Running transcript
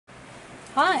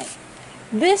Hi,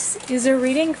 this is a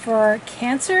reading for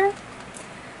Cancer.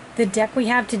 The deck we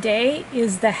have today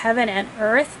is the Heaven and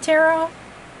Earth Tarot.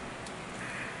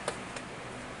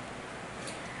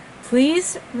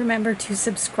 Please remember to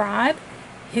subscribe,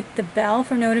 hit the bell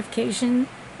for notification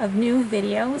of new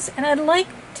videos, and I'd like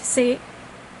to say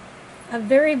a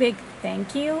very big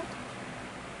thank you.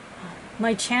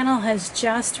 My channel has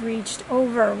just reached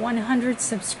over 100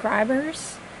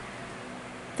 subscribers.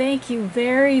 Thank you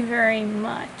very, very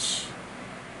much.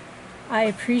 I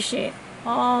appreciate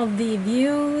all the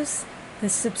views, the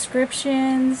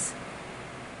subscriptions,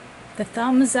 the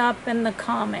thumbs up, and the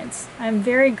comments. I'm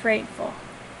very grateful.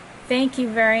 Thank you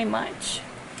very much.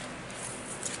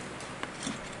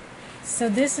 So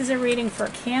this is a reading for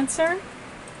Cancer.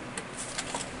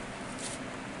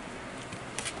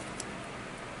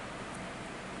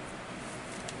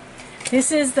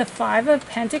 This is the Five of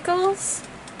Pentacles.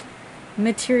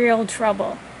 Material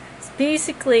trouble. It's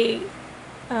basically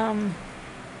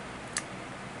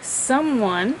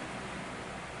someone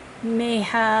may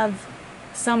have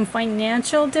some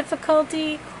financial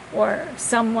difficulty, or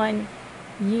someone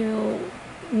you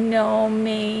know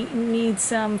may need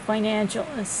some financial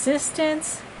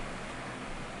assistance.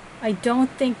 I don't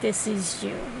think this is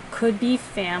you. It could be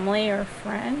family or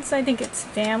friends. I think it's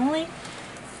family.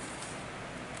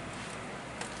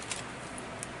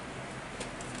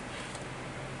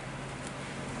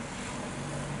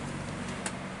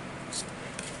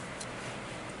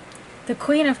 The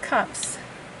Queen of Cups.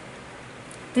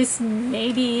 This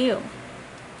may be you.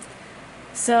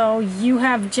 So you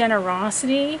have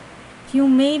generosity. You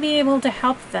may be able to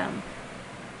help them.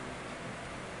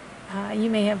 You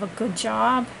may have a good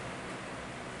job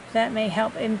that may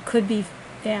help. It could be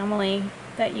family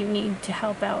that you need to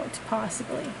help out,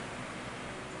 possibly.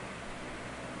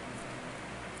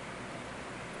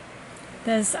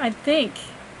 I think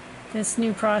this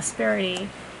new prosperity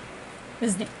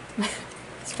is new.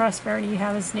 This prosperity you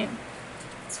have is new.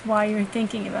 That's why you're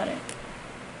thinking about it.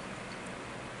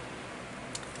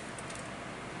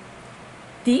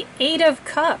 The Eight of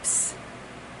Cups.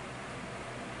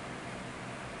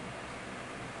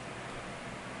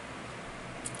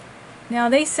 Now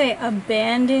they say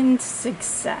abandoned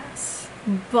success,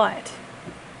 but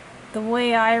the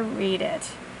way I read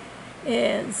it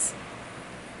is,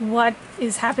 what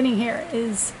is happening here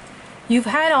is you've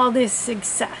had all this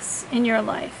success in your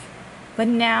life, but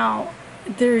now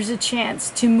there's a chance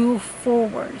to move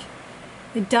forward.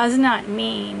 It does not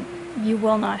mean you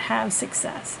will not have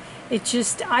success. It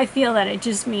just, I feel that it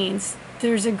just means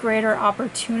there's a greater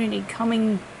opportunity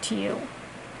coming to you.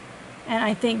 And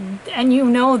I think, and you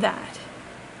know that.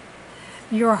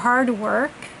 Your hard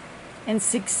work and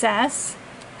success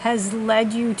has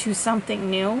led you to something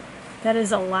new that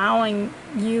is allowing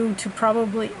you to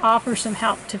probably offer some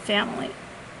help to family.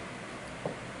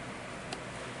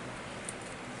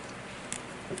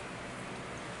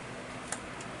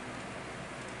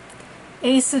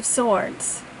 Ace of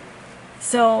Swords.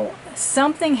 So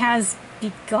something has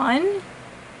begun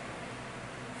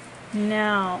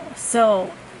now.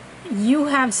 So you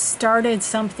have started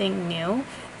something new.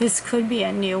 This could be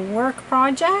a new work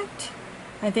project.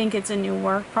 I think it's a new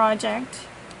work project.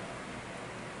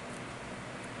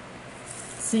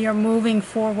 So you're moving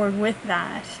forward with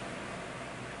that.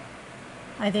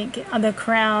 I think the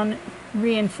Crown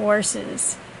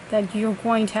reinforces that you're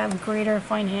going to have greater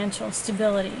financial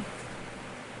stability.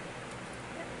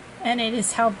 And it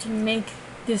has helped you make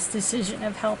this decision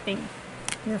of helping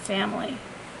your family.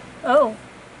 Oh,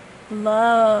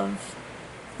 love.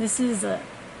 This is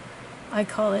I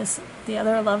call this the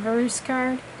other Lovers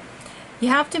card. You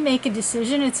have to make a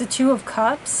decision. It's a Two of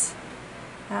Cups.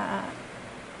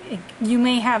 You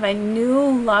may have a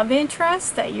new love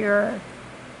interest that you're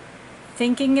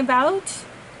thinking about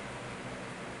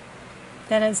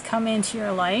that has come into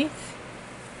your life.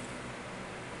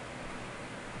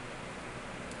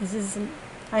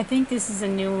 I think this is a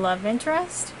new love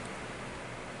interest.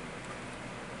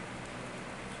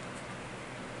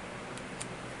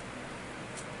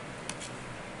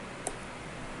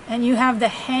 And you have the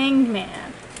Hanged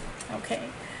Man. Okay.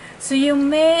 So you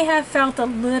may have felt a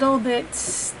little bit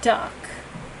stuck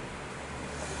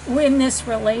in this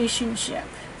relationship.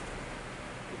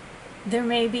 There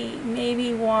may be,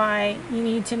 maybe why you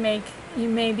need to you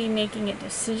may be making a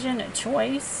decision, a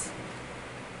choice.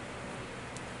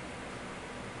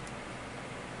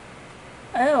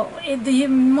 Oh, it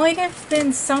might have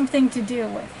been something to do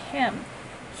with him.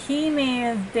 He may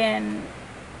have been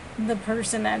the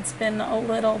person that's been a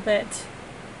little bit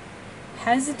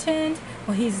hesitant.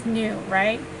 Well, he's new,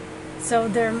 right? So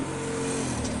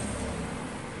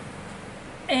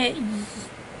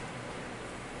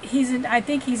I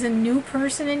think he's a new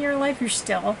person in your life. You're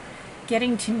still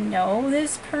getting to know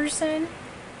this person.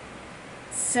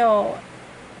 So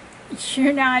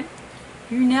you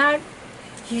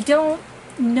don't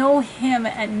know him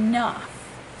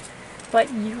enough,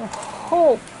 but you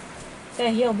hope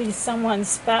that he'll be someone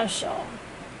special.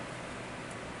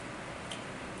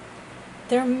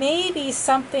 There may be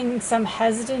some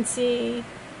hesitancy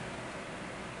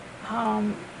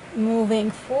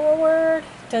moving forward.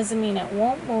 Doesn't mean it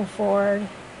won't move forward,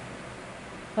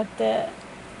 but there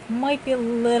might be a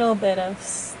little bit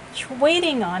of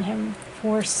waiting on him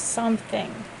for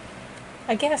something.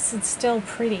 I guess it's still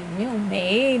pretty new,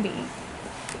 maybe.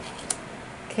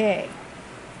 Okay.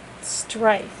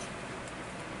 Strife.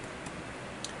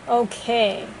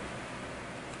 Okay.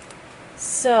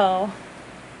 So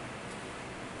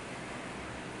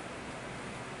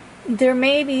there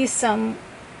may be some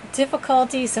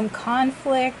difficulty, some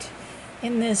conflict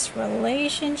in this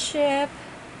relationship,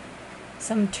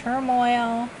 some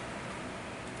turmoil,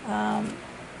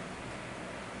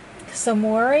 some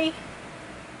worry.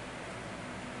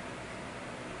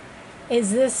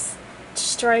 Is this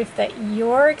strife that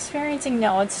you're experiencing?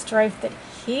 No, it's strife that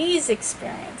he's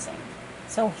experiencing.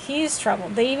 So he's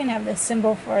troubled. They even have the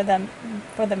symbol for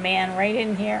the man right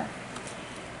in here.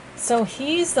 So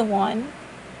he's the one.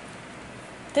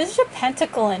 There's a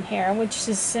pentacle in here, which is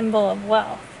a symbol of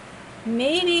wealth.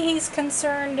 Maybe he's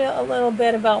concerned a little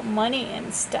bit about money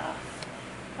and stuff.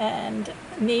 And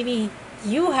maybe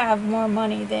you have more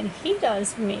money than he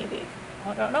does, maybe.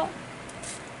 I don't know.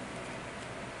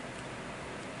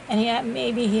 And yet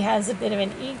maybe he has a bit of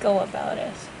an ego about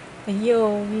it. But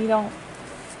you don't,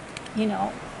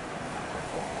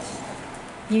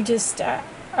 you just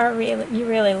you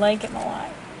really like him a lot.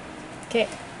 Okay.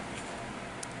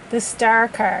 The Star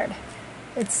card.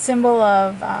 It's symbol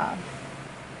of a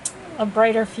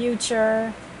brighter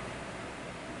future.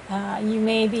 You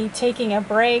may be taking a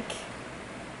break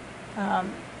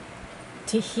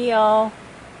to heal.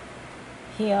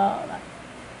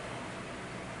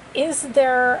 Is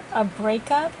there a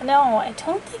breakup? No, I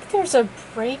don't think there's a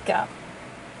breakup.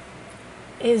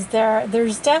 Is there?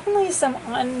 There's definitely some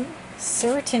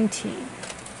uncertainty.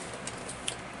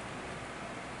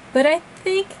 But I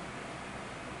think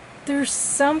there's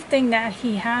something that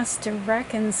he has to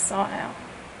reconcile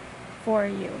for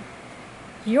you.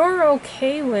 You're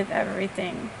okay with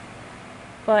everything,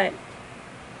 but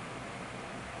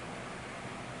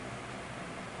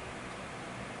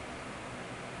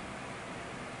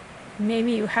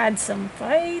maybe you had some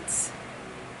fights,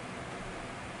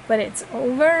 but it's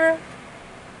over.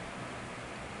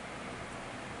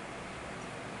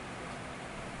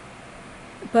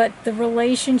 But the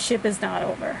relationship is not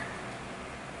over.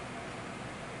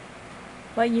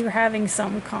 But you're having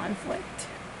some conflict.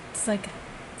 It's like,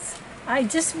 I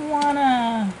just want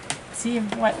to see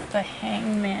what the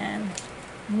Hangman...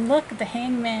 Look, the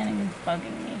Hangman is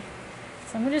bugging me.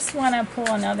 So I just want to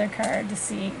pull another card to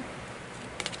see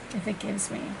if it gives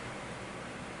me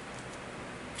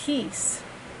peace.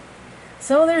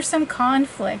 So there's some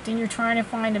conflict and you're trying to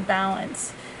find a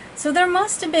balance. So there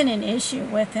must have been an issue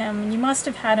with him. You must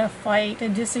have had a fight, a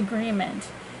disagreement.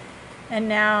 And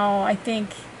now I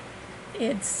think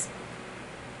it's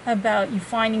about you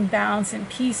finding balance and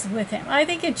peace with him. I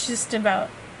think it's just about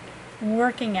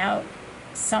working out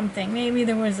something. Maybe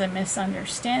there was a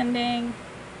misunderstanding.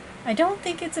 I don't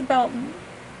think it's about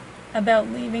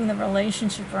leaving the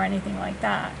relationship or anything like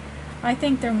that. I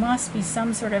think there must be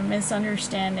some sort of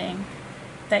misunderstanding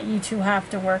that you two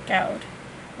have to work out.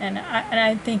 And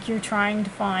I think you're trying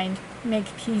to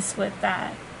make peace with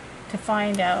that, to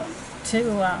find out,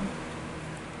 to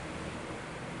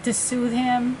soothe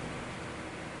him,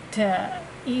 to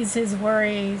ease his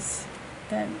worries,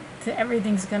 that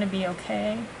everything's going to be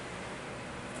okay.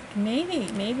 Maybe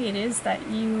it is that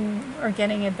you are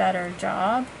getting a better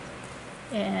job,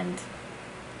 and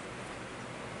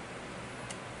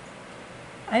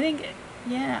I think,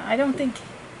 yeah, I don't think,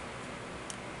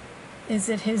 is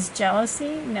it his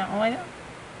jealousy? No, I don't.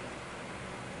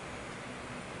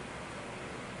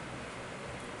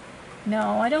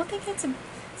 No, I don't think it's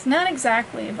not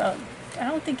exactly about, I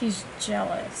don't think he's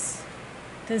jealous.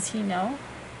 Does he know?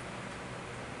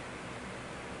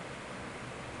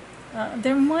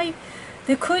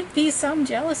 There could be some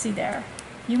jealousy there.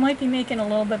 You might be making a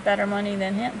little bit better money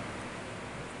than him.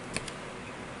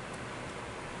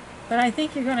 But I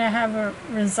think you're going to have a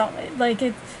result, like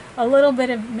it's a little bit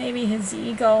of maybe his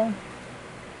ego.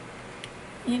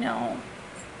 You know,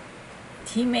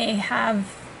 he may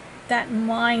have that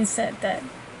mindset that,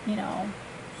 you know,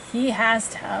 he has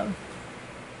to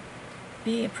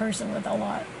be a person with a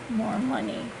lot more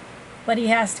money but he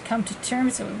has to come to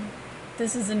terms with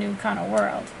this is a new kind of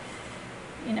world.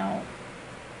 You know,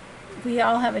 we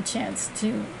all have a chance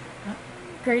to,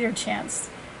 greater chance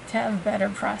to have better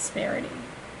prosperity,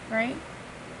 right?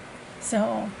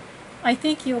 So I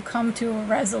think you'll come to a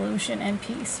resolution and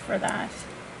peace for that.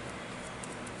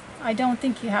 I don't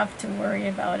think you have to worry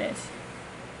about it.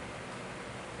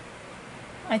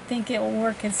 I think it will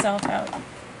work itself out.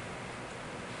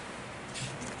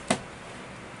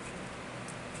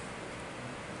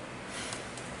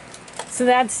 So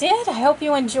that's it. I hope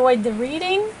you enjoyed the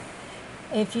reading.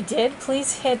 If you did,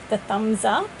 please hit the thumbs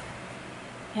up.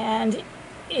 And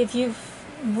if you've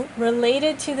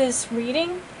related to this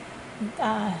reading,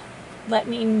 let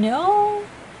me know.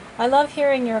 I love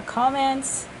hearing your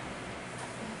comments.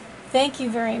 Thank you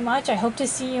very much. I hope to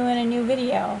see you in a new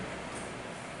video.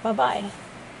 Bye-bye.